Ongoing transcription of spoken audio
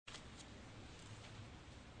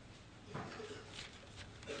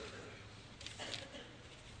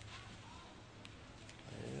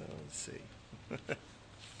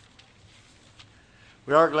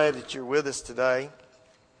We are glad that you're with us today.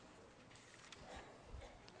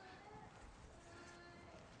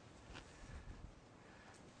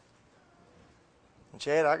 And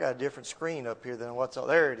Chad, I got a different screen up here than what's on.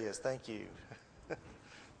 There it is. Thank you.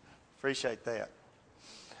 Appreciate that.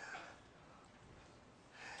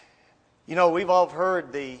 You know, we've all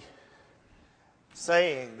heard the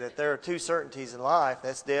saying that there are two certainties in life.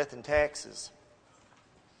 That's death and taxes.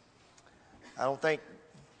 I don't think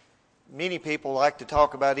many people like to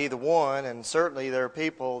talk about either one, and certainly there are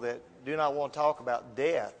people that do not want to talk about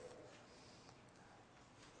death.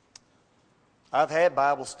 I've had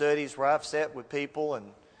Bible studies where I've sat with people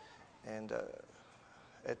and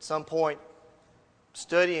at some point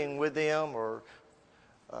studying with them or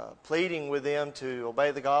pleading with them to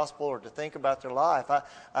obey the gospel or to think about their life.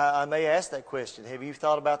 I may ask that question: have you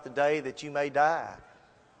thought about the day that you may die?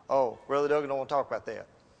 Oh, Brother Doug, I don't want to talk about that.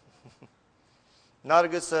 Not a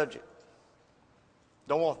good subject.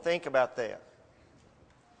 Don't want to think about that.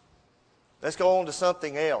 Let's go on to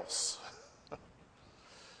something else.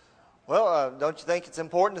 Well, don't you think it's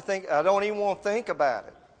important to think? I don't even want to think about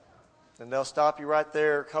it. And they'll stop you right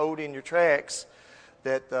there, cold in your tracks,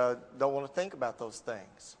 that don't want to think about those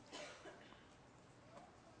things.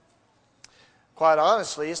 Quite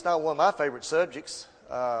honestly, it's not one of my favorite subjects.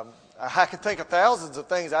 I can think of thousands of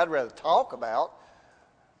things I'd rather talk about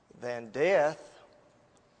than death.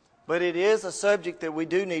 But it is a subject that we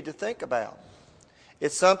do need to think about.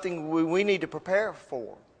 It's something we need to prepare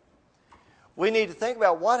for. We need to think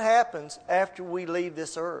about what happens after we leave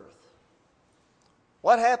this earth.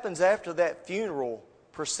 What happens after that funeral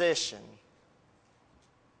procession?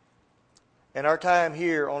 And our time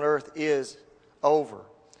here on earth is over.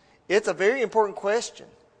 It's a very important question.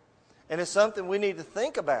 And it's something we need to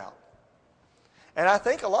think about. And I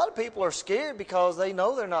think a lot of people are scared because they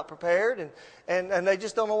know they're not prepared and they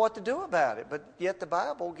just don't know what to do about it. But yet the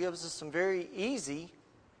Bible gives us some very easy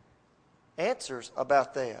answers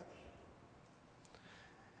about that.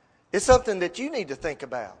 It's something that you need to think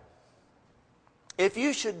about. If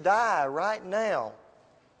you should die right now,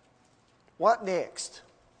 what next?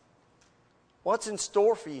 What's in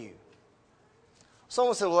store for you?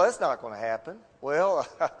 Someone said, well, that's not going to happen. Well,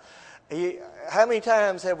 how many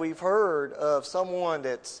times have we heard of someone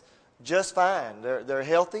that's just fine? They're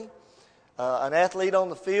healthy. An athlete on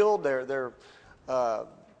the field, they're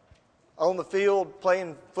on the field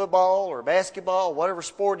playing football or basketball, whatever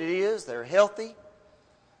sport it is. They're healthy.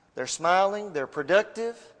 They're smiling. They're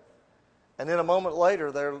productive. And then a moment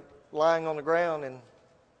later, they're lying on the ground and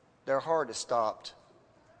their heart is stopped.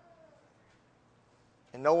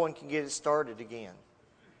 And no one can get it started again.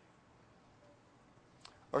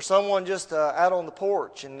 Or someone just out on the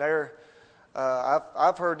porch and they're,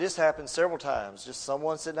 I've heard this happen several times. Just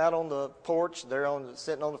someone sitting out on the porch, they're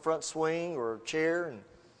sitting on the front swing or chair, and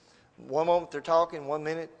one moment they're talking, 1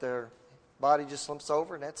 minute their body just slumps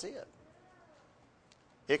over, and that's it.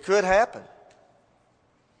 It could happen.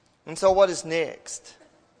 And so what is next?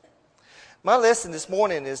 My lesson this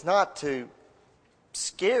morning is not to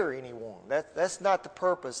scare anyone. That's not the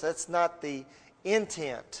purpose. That's not the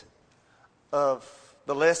intent of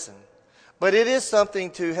the lesson. But it is something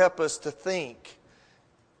to help us to think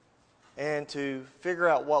and to figure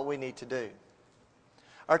out what we need to do.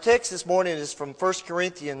 Our text this morning is from 1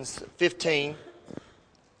 Corinthians 15,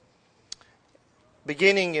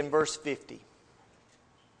 beginning in verse 50.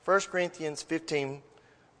 1 Corinthians 15,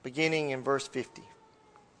 beginning in verse 50.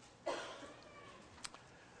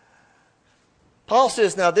 Paul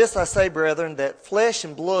says, now this I say, brethren, that flesh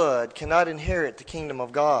and blood cannot inherit the kingdom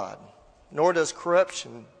of God, nor does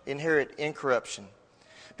corruption inherit incorruption.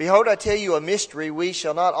 Behold, I tell you a mystery. We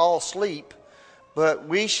shall not all sleep, but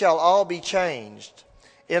we shall all be changed.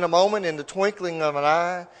 In a moment, in the twinkling of an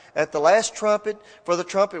eye, at the last trumpet, for the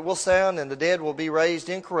trumpet will sound, and the dead will be raised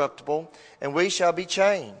incorruptible, and we shall be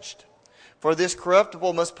changed. For this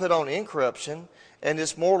corruptible must put on incorruption, and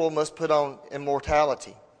this mortal must put on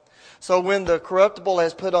immortality. So when the corruptible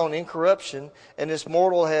has put on incorruption, and this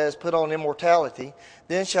mortal has put on immortality,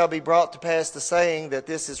 then shall be brought to pass the saying that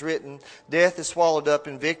this is written, death is swallowed up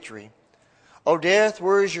in victory. O death,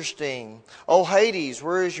 where is your sting? O Hades,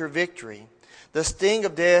 where is your victory? The sting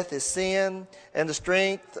of death is sin, and the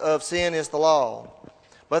strength of sin is the law.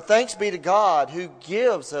 But thanks be to God who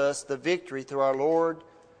gives us the victory through our Lord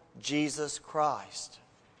Jesus Christ.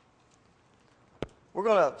 We're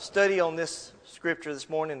going to study on this scripture this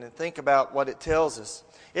morning and think about what it tells us.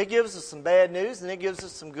 It gives us some bad news and it gives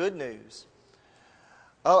us some good news.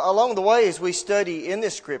 Along the way, as we study in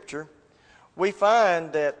this scripture, we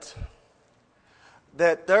find that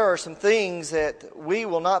there are some things that we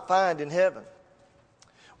will not find in heaven.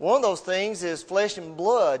 One of those things is flesh and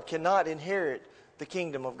blood cannot inherit the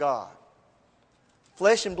kingdom of God.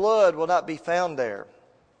 Flesh and blood will not be found there.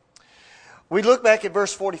 We look back at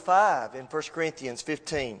verse 45 in 1 Corinthians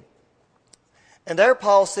 15. And there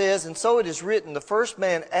Paul says, "And so it is written, the first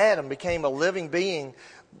man, Adam, became a living being.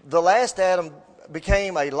 The last Adam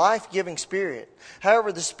became a life-giving spirit.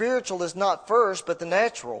 However, the spiritual is not first, but the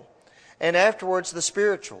natural, and afterwards the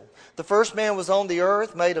spiritual. The first man was on the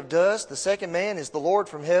earth, made of dust. The second man is the Lord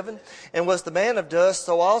from heaven. And was the man of dust,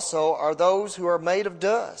 so also are those who are made of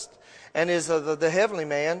dust. And is of the heavenly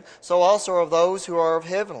man, so also are those who are of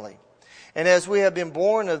heavenly. And as we have been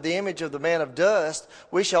born of the image of the man of dust,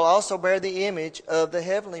 we shall also bear the image of the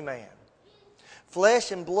heavenly man."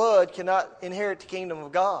 Flesh and blood cannot inherit the kingdom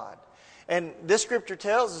of God. And this scripture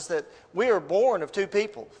tells us that we are born of two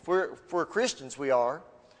people. If we're Christians, we are.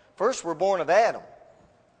 First, we're born of Adam.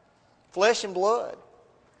 Flesh and blood.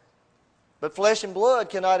 But flesh and blood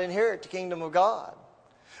cannot inherit the kingdom of God.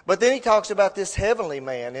 But then he talks about this heavenly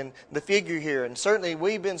man in the figure here. And certainly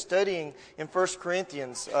we've been studying in 1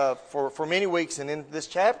 Corinthians for many weeks, and in this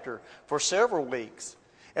chapter for several weeks.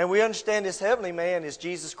 And we understand this heavenly man is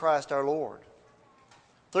Jesus Christ our Lord.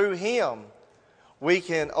 Through Him, we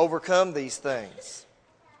can overcome these things.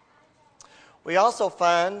 We also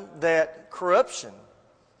find that corruption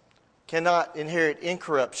cannot inherit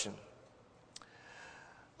incorruption.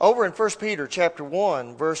 Over in 1 Peter chapter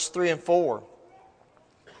 1, verse 3 and 4,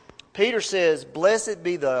 Peter says, "Blessed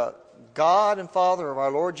be the God and Father of our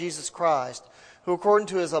Lord Jesus Christ, who according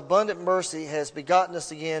to His abundant mercy has begotten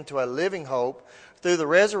us again to a living hope through the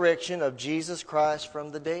resurrection of Jesus Christ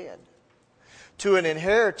from the dead, to an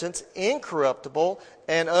inheritance incorruptible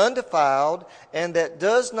and undefiled, and that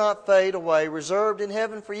does not fade away, reserved in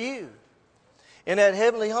heaven for you." In that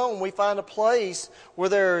heavenly home, we find a place where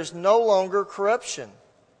there is no longer corruption.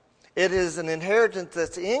 It is an inheritance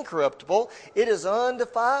that's incorruptible. It is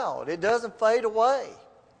undefiled. It doesn't fade away.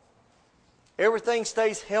 Everything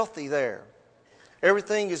stays healthy there.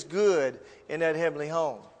 Everything is good in that heavenly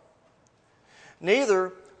home.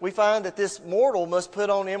 Neither we find that this mortal must put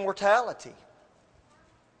on immortality.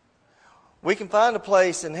 We can find a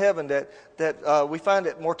place in heaven that we find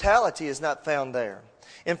that mortality is not found there.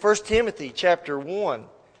 In 1 Timothy chapter 1,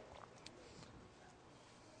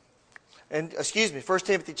 1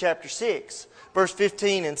 Timothy chapter 6, verse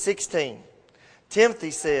 15 and 16,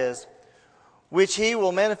 Timothy says, "Which He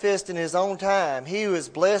will manifest in His own time, He who is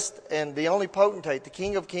blessed and the only potentate, the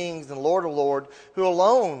King of kings and Lord of lords, who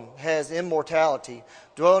alone has immortality,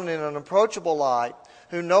 dwelling in an unapproachable light,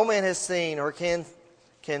 whom no man has seen or can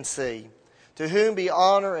see, to whom be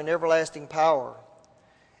honor and everlasting power."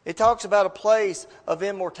 It talks about a place of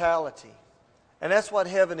immortality. And that's what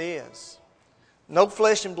heaven is. No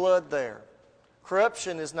flesh and blood there.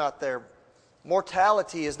 Corruption is not there.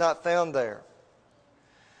 Mortality is not found there.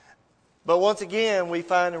 But once again, we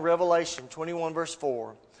find in Revelation 21 verse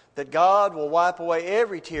 4 that God will wipe away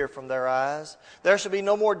every tear from their eyes. There shall be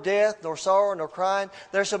no more death, nor sorrow, nor crying.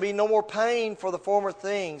 There shall be no more pain, for the former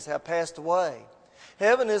things have passed away.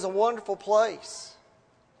 Heaven is a wonderful place.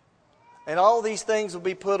 And all these things will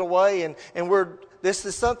be put away. And this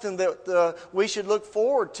is something that we should look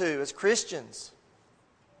forward to as Christians.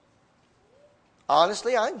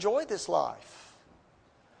 Honestly, I enjoy this life.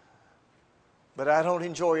 But I don't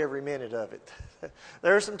enjoy every minute of it.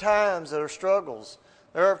 There are some times that are struggles.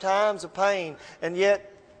 There are times of pain. And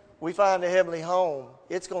yet, we find a heavenly home.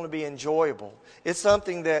 It's going to be enjoyable. It's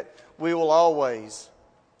something that we will always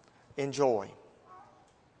enjoy.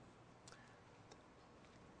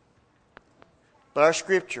 But our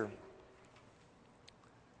Scripture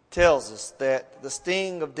tells us that the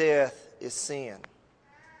sting of death is sin.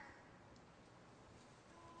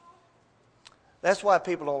 That's why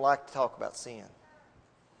people don't like to talk about sin.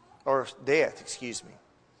 Or death, excuse me.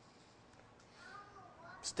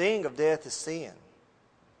 Sting of death is sin.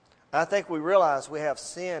 I think we realize we have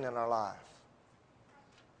sin in our life.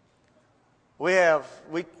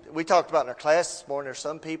 We talked about in our class this morning, there's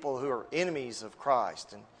some people who are enemies of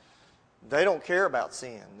Christ, and they don't care about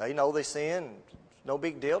sin. They know they sin, no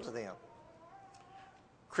big deal to them.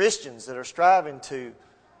 Christians that are striving to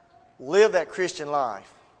live that Christian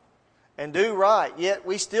life and do right, yet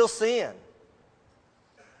we still sin.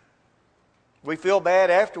 We feel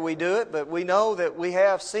bad after we do it, but we know that we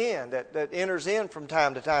have sin that enters in from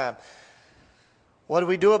time to time. What do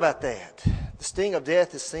we do about that? The sting of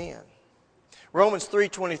death is sin. Romans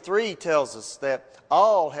 3:23 tells us that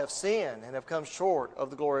all have sinned and have come short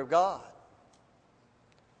of the glory of God.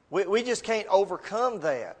 We just can't overcome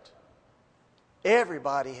that.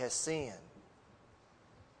 Everybody has sinned.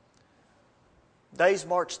 Today's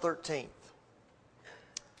March 13th.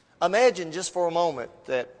 Imagine just for a moment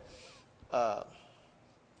that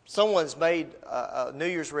someone's made a New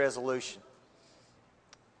Year's resolution.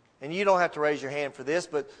 And you don't have to raise your hand for this,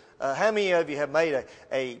 but how many of you have made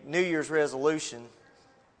a New Year's resolution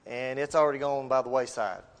and it's already gone by the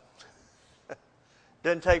wayside?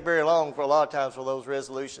 Doesn't take very long for a lot of times for those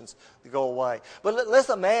resolutions to go away. But let's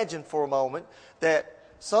imagine for a moment that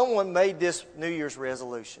someone made this New Year's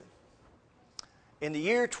resolution. In the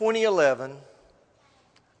year 2011,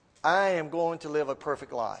 I am going to live a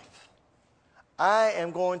perfect life. I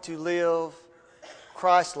am going to live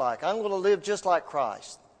Christ-like. I'm going to live just like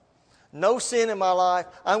Christ. No sin in my life.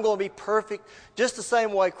 I'm going to be perfect just the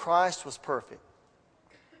same way Christ was perfect.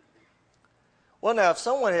 Well, now, if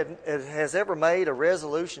someone has ever made a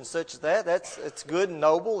resolution such as that, it's good and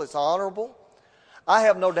noble, it's honorable. I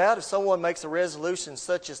have no doubt if someone makes a resolution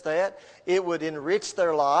such as that, it would enrich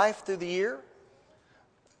their life through the year.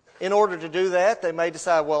 In order to do that, they may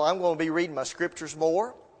decide, well, I'm going to be reading my scriptures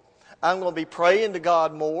more. I'm going to be praying to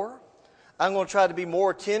God more. I'm going to try to be more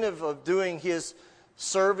attentive of doing His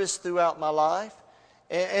service throughout my life.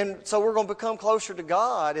 And so we're going to become closer to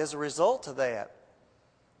God as a result of that.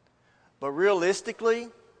 But realistically,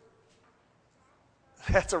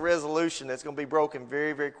 that's a resolution that's going to be broken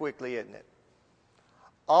very, very quickly, isn't it?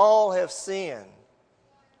 All have sinned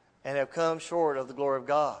and have come short of the glory of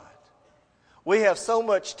God. We have so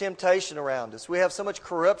much temptation around us. We have so much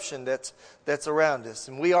corruption that's around us.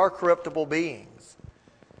 And we are corruptible beings.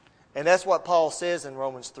 And that's what Paul says in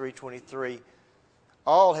Romans 3:23.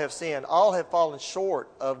 All have sinned. All have fallen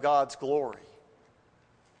short of God's glory.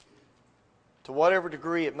 To whatever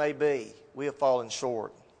degree it may be, we have fallen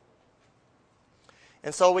short.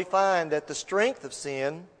 And so we find that the strength of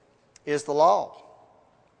sin is the law.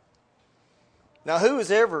 Now, who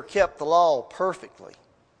has ever kept the law perfectly?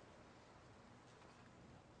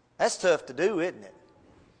 That's tough to do, isn't it?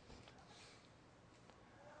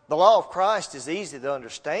 The law of Christ is easy to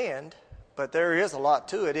understand, but there is a lot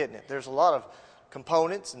to it, isn't it? There's a lot of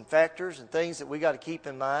components and factors and things that we got to keep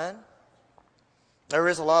in mind. There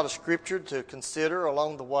is a lot of scripture to consider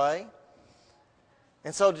along the way.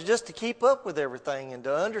 And so just to keep up with everything and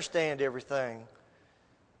to understand everything,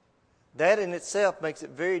 that in itself makes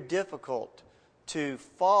it very difficult to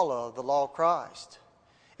follow the law of Christ.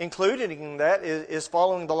 Included in that is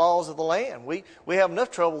following the laws of the land. We have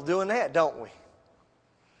enough trouble doing that, don't we?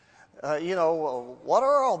 What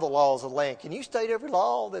are all the laws of the land? Can you state every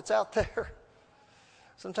law that's out there?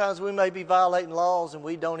 Sometimes we may be violating laws and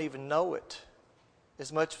we don't even know it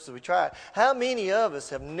as much as we try. How many of us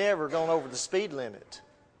have never gone over the speed limit?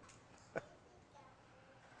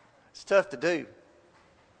 It's tough to do.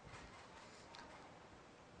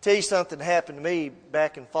 Tell you something that happened to me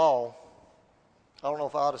back in fall. I don't know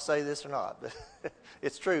if I ought to say this or not, but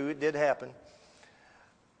it's true. It did happen.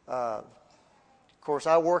 Of course,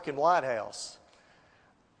 I work in White House.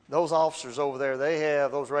 Those officers over there, they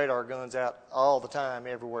have those radar guns out all the time,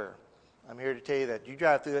 everywhere. I'm here to tell you that. You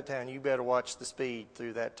drive through that town, you better watch the speed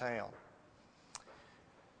through that town.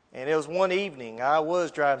 And it was one evening. I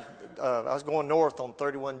was driving. I was going north on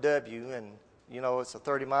 31W, and it's a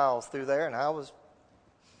 30 miles through there, and I was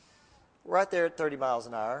right there at 30 miles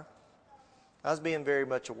an hour. I was being very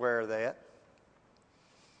much aware of that.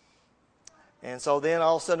 And so then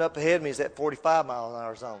all of a sudden up ahead of me is that 45 mile an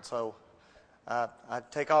hour zone. So I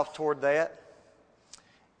take off toward that.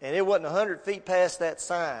 And it wasn't 100 feet past that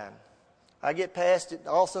sign. I get past it,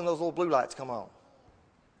 all of a sudden those little blue lights come on.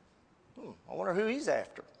 I wonder who he's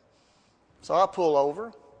after. So I pull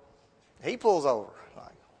over. He pulls over. I'm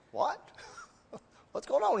like, what? What's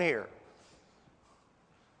going on here?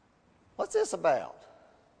 What's this about?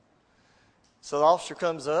 So the officer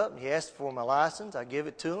comes up and he asks for my license. I give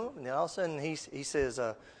it to him, and then all of a sudden he says,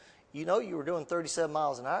 you were doing 37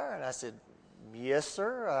 miles an hour? And I said, yes,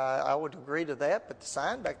 sir, I would agree to that, but the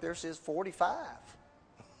sign back there says 45.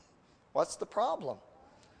 What's the problem?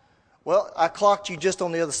 Well, I clocked you just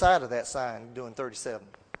on the other side of that sign doing 37.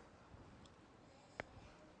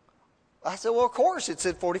 I said, well, of course, it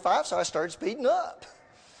said 45, so I started speeding up.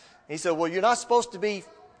 He said, well, you're not supposed to be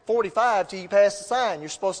 45 till you pass the sign. You're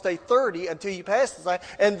supposed to stay 30 until you pass the sign,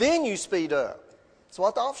 and then you speed up. That's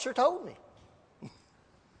what the officer told me.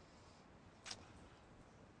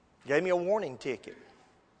 Gave me a warning ticket.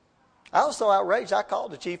 I was so outraged, I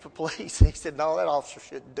called the chief of police. He said, no, that officer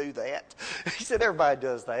shouldn't do that. He said, everybody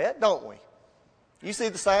does that, don't we? You see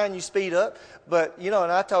the sign, you speed up. But, and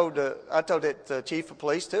I told that chief of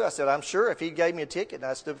police too. I said, I'm sure if he gave me a ticket and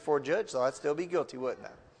I stood before a judge, so I'd still be guilty, wouldn't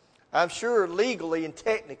I? I'm sure legally and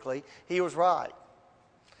technically he was right.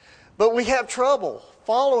 But we have trouble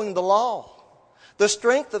following the law. The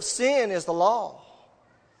strength of sin is the law.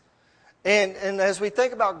 And as we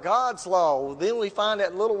think about God's law, then we find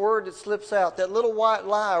that little word that slips out, that little white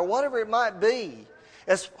lie, or whatever it might be.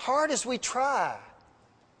 As hard as we try,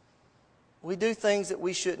 we do things that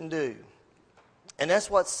we shouldn't do. And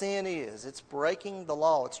that's what sin is. It's breaking the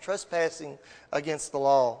law. It's trespassing against the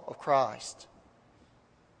law of Christ.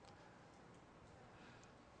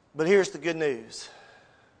 But here's the good news.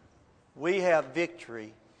 We have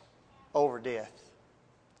victory over death.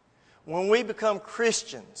 When we become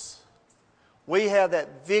Christians, we have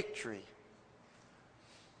that victory.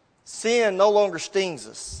 Sin no longer stings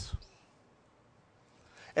us.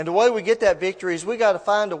 And the way we get that victory is we got to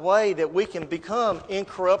find a way that we can become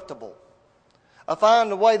incorruptible.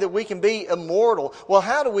 Find a way that we can be immortal. Well,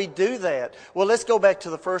 how do we do that? Well, let's go back to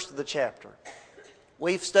the first of the chapter.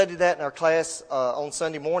 We've studied that in our class on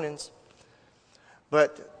Sunday mornings.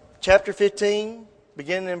 But chapter 15,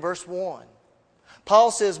 beginning in verse 1.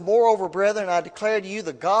 Paul says, "Moreover, brethren, I declare to you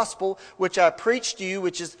the gospel which I preached to you,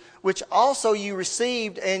 which also you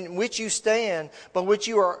received, and which you stand, but which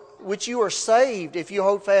you are saved, if you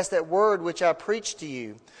hold fast that word which I preached to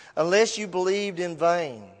you, unless you believed in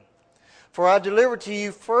vain. For I delivered to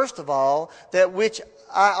you first of all that which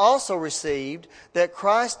I also received, that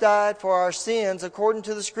Christ died for our sins according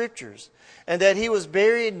to the Scriptures, and that He was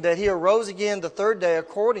buried, and that He arose again the third day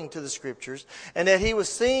according to the Scriptures, and that He was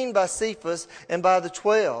seen by Cephas and by the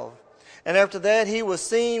 12. And after that He was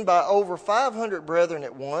seen by over 500 brethren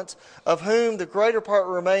at once, of whom the greater part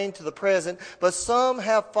remain to the present, but some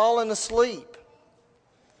have fallen asleep.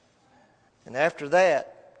 And after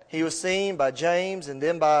that He was seen by James, and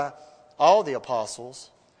then by all the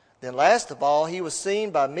apostles. Then last of all, He was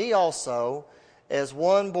seen by me also, as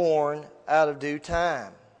one born out of due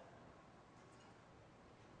time."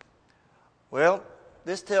 Well,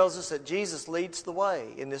 this tells us that Jesus leads the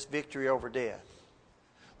way in this victory over death.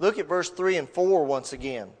 Look at verse 3 and 4 once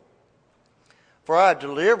again. "For I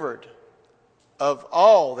delivered of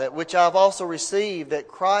all that which I have also received, that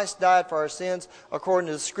Christ died for our sins according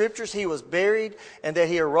to the Scriptures, He was buried, and that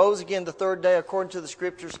He arose again the third day according to the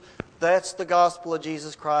Scriptures." That's the gospel of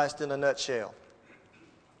Jesus Christ in a nutshell.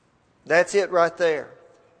 That's it right there.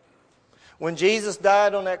 When Jesus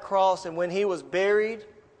died on that cross, and when He was buried,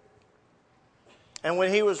 and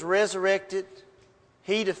when He was resurrected,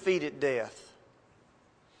 He defeated death.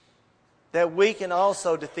 That we can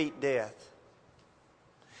also defeat death.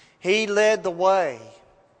 He led the way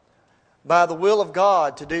by the will of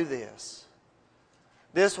God to do this.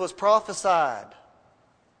 This was prophesied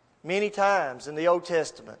many times in the Old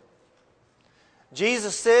Testament.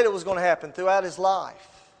 Jesus said it was going to happen throughout His life.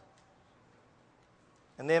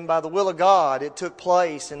 And then by the will of God, it took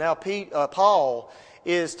place. And now Paul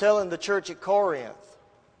is telling the church at Corinth,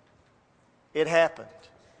 it happened.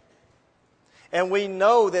 And we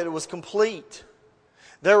know that it was complete.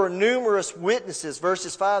 There were numerous witnesses,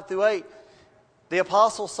 verses 5 through 8. The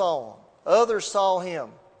apostles saw Him. Others saw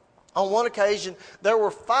Him. On one occasion, there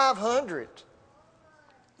were 500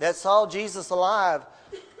 that saw Jesus alive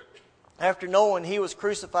after knowing He was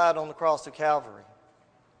crucified on the cross of Calvary.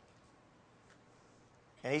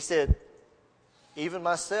 And he said, "Even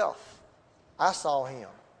myself, I saw Him.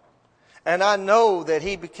 And I know that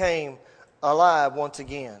He became alive once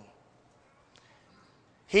again."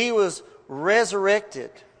 He was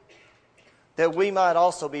resurrected that we might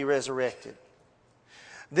also be resurrected.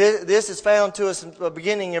 This is found to us in the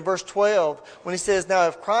beginning in verse 12 when he says, "Now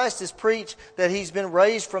if Christ is preached that He's been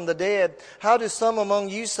raised from the dead, how do some among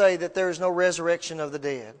you say that there is no resurrection of the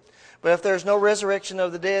dead? But if there is no resurrection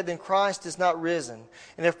of the dead, then Christ is not risen.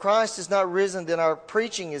 And if Christ is not risen, then our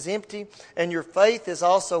preaching is empty, and your faith is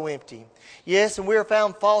also empty. Yes, and we are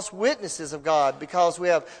found false witnesses of God, because we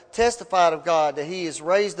have testified of God that He is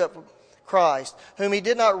raised up Christ, whom He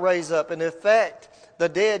did not raise up, and in fact the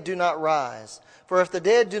dead do not rise. For if the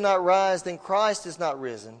dead do not rise, then Christ is not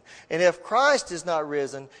risen. And if Christ is not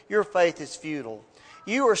risen, your faith is futile.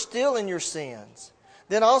 You are still in your sins.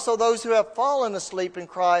 Then also those who have fallen asleep in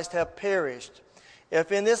Christ have perished.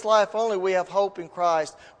 If in this life only we have hope in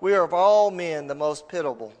Christ, we are of all men the most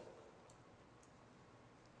pitiable."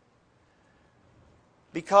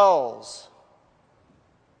 Because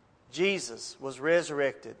Jesus was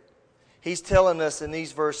resurrected, He's telling us in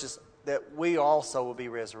these verses that we also will be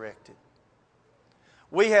resurrected.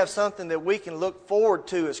 We have something that we can look forward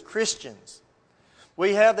to as Christians.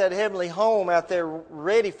 We have that heavenly home out there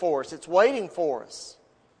ready for us. It's waiting for us.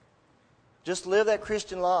 Just live that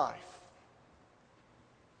Christian life.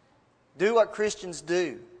 Do what Christians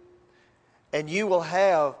do, and you will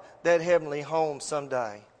have that heavenly home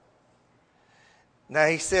someday. Now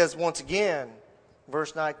he says once again,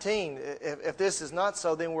 verse 19, if this is not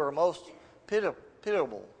so, then we're most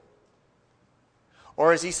pitiable.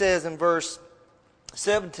 Or as he says in verse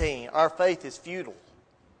 17, our faith is futile.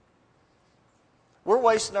 We're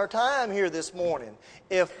wasting our time here this morning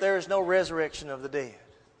if there's no resurrection of the dead.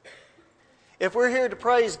 If we're here to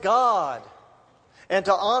praise God and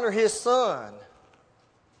to honor His Son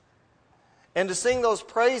and to sing those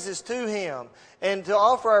praises to Him and to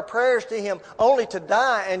offer our prayers to Him only to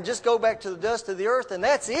die and just go back to the dust of the earth and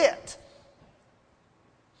that's it.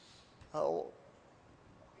 Oh,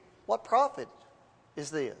 what profit is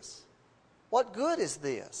this? What good is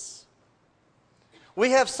this?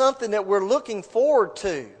 We have something that we're looking forward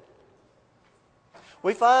to.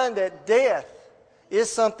 We find that death is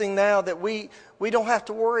something now that we don't have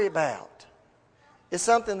to worry about. It's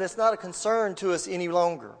something that's not a concern to us any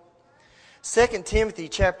longer. 2 Timothy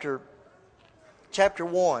chapter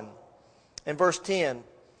 1 and verse 10,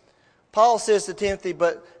 Paul says to Timothy,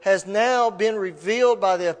 "But has now been revealed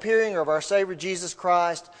by the appearing of our Savior Jesus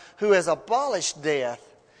Christ, who has abolished death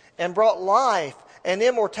and brought life and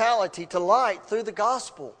immortality to light through the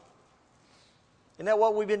gospel." Isn't that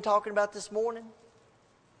what we've been talking about this morning?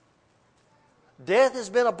 Death has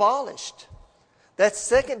been abolished. That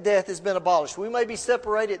second death has been abolished. We may be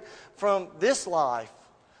separated from this life,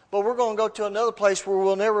 but we're going to go to another place where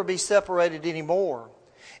we'll never be separated anymore.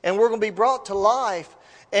 And we're going to be brought to life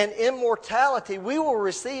and immortality. We will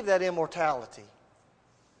receive that immortality.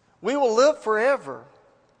 We will live forever.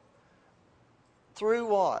 Through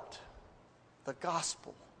what? The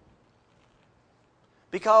gospel.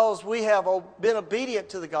 Because we have been obedient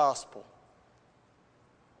to the gospel,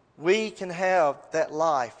 we can have that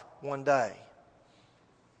life one day.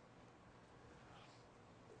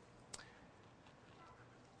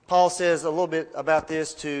 Paul says a little bit about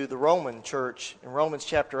this to the Roman church in Romans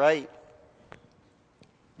chapter 8,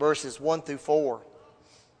 verses 1 through 4.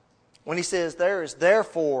 When he says, "There is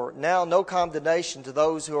therefore now no condemnation to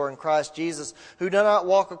those who are in Christ Jesus, who do not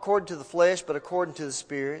walk according to the flesh, but according to the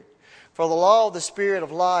Spirit. For the law of the Spirit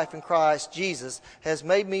of life in Christ Jesus has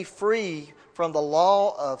made me free from the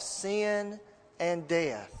law of sin and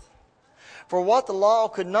death. For what the law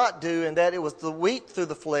could not do, in that it was weak through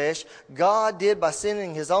the flesh, God did by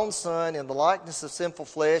sending His own Son in the likeness of sinful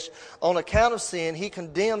flesh. On account of sin, He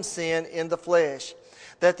condemned sin in the flesh,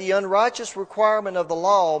 that the unrighteous requirement of the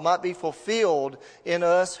law might be fulfilled in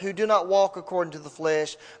us who do not walk according to the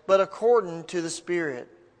flesh, but according to the Spirit."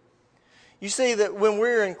 You see that when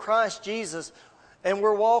we're in Christ Jesus and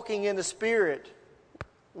we're walking in the Spirit,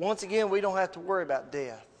 once again, we don't have to worry about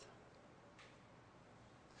death.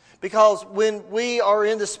 Because when we are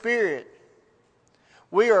in the Spirit,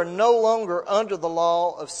 we are no longer under the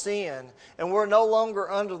law of sin, and we're no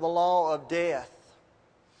longer under the law of death.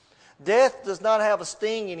 Death does not have a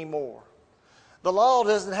sting anymore. The law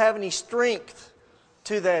doesn't have any strength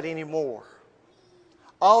to that anymore.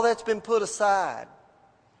 All that's been put aside.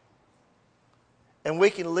 And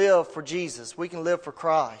we can live for Jesus. We can live for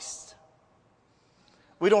Christ.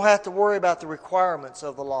 We don't have to worry about the requirements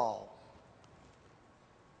of the law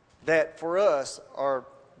that for us are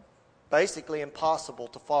basically impossible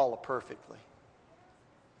to follow perfectly.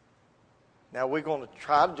 Now we're going to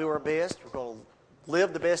try to do our best. We're going to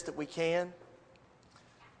live the best that we can.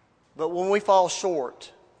 But when we fall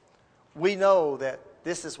short, we know that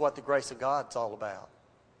this is what the grace of God's all about.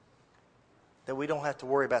 That we don't have to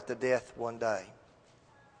worry about the death one day.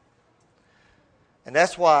 And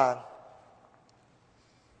that's why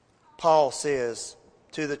Paul says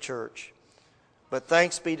to the church, "But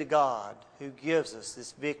thanks be to God who gives us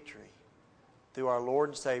this victory through our Lord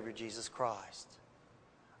and Savior Jesus Christ."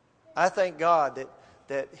 I thank God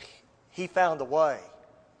that He found a way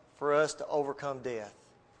for us to overcome death.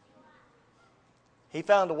 He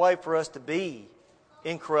found a way for us to be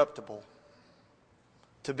incorruptible,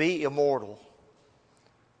 to be immortal,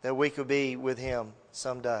 that we could be with Him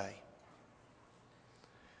someday.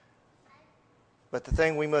 But the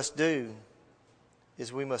thing we must do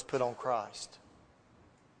is we must put on Christ.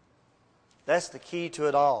 That's the key to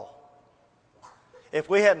it all. If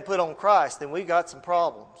we hadn't put on Christ, then we've got some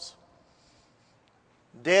problems.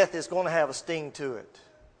 Death is going to have a sting to it.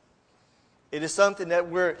 It is something that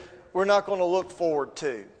we're not going to look forward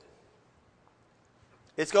to.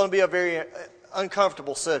 It's going to be a very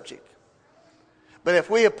uncomfortable subject. But if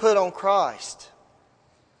we have put on Christ,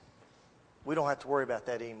 we don't have to worry about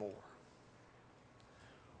that anymore.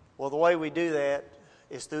 Well, the way we do that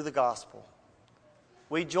is through the gospel.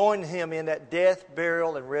 We join Him in that death,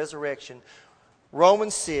 burial, and resurrection.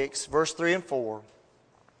 Romans 6, verse 3 and 4.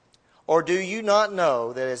 "Or do you not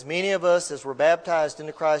know that as many of us as were baptized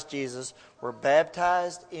into Christ Jesus were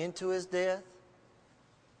baptized into His death?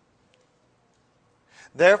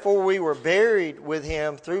 Therefore we were buried with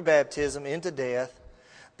Him through baptism into death,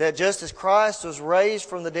 that just as Christ was raised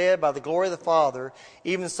from the dead by the glory of the Father,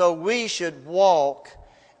 even so we should walk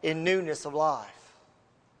in newness of life.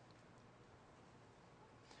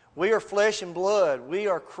 We are flesh and blood. We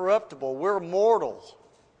are corruptible. We're mortal.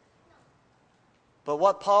 But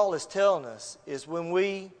what Paul is telling us is when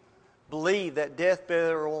we believe that death,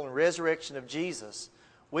 burial, and resurrection of Jesus,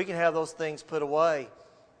 we can have those things put away.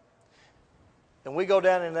 And we go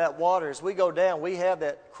down in that water. As we go down, we have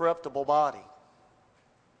that corruptible body.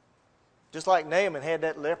 Just like Naaman had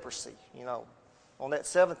that leprosy, On that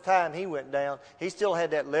 7th time he went down, he still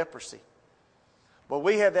had that leprosy. But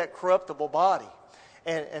we have that corruptible body.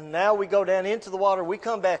 And now we go down into the water. We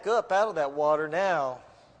come back up out of that water. Now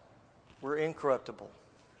we're incorruptible.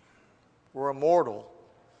 We're immortal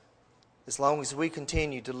as long as we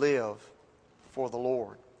continue to live for the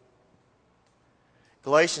Lord.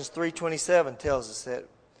 Galatians 3:27 tells us that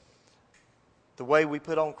the way we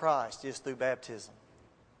put on Christ is through baptism.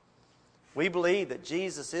 We believe that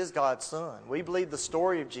Jesus is God's Son. We believe the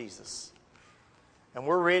story of Jesus. And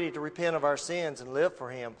we're ready to repent of our sins and live for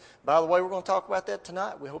Him. By the way, we're going to talk about that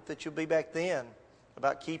tonight. We hope that you'll be back then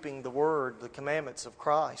about keeping the Word, the commandments of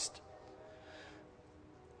Christ.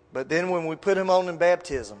 But then when we put Him on in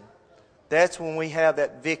baptism, that's when we have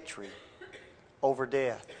that victory over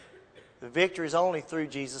death. The victory is only through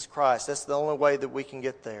Jesus Christ. That's the only way that we can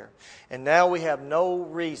get there. And now we have no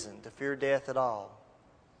reason to fear death at all.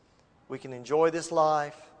 We can enjoy this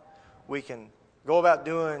life. We can go about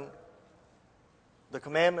doing the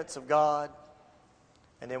commandments of God.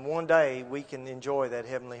 And then one day we can enjoy that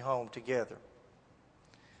heavenly home together.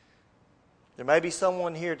 There may be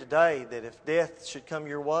someone here today that if death should come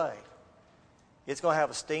your way, it's going to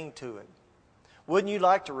have a sting to it. Wouldn't you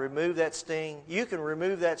like to remove that sting? You can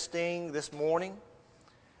remove that sting this morning,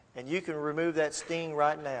 and you can remove that sting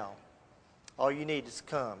right now. All you need is to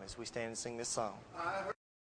come as we stand and sing this song.